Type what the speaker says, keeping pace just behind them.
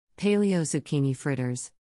Paleo Zucchini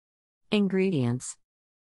Fritters. Ingredients: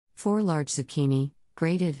 4 large zucchini,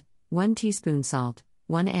 grated, 1 teaspoon salt,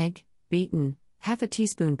 1 egg, beaten, half a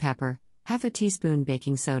teaspoon pepper, half a teaspoon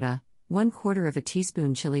baking soda, 1/4 of a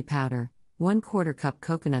teaspoon chili powder, 1/4 cup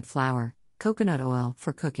coconut flour, coconut oil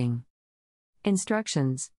for cooking.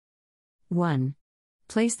 Instructions: 1.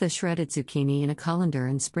 Place the shredded zucchini in a colander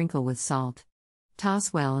and sprinkle with salt.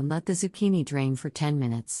 Toss well and let the zucchini drain for 10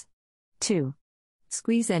 minutes. 2.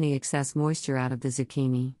 Squeeze any excess moisture out of the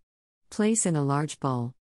zucchini. Place in a large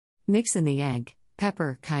bowl. Mix in the egg,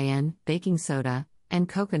 pepper, cayenne, baking soda, and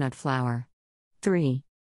coconut flour. 3.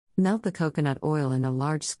 Melt the coconut oil in a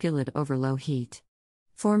large skillet over low heat.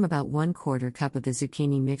 Form about 1/4 cup of the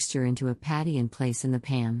zucchini mixture into a patty and place in the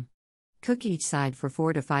pan. Cook each side for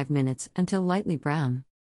 4 to 5 minutes until lightly brown.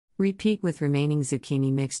 Repeat with remaining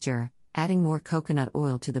zucchini mixture, adding more coconut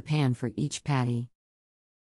oil to the pan for each patty.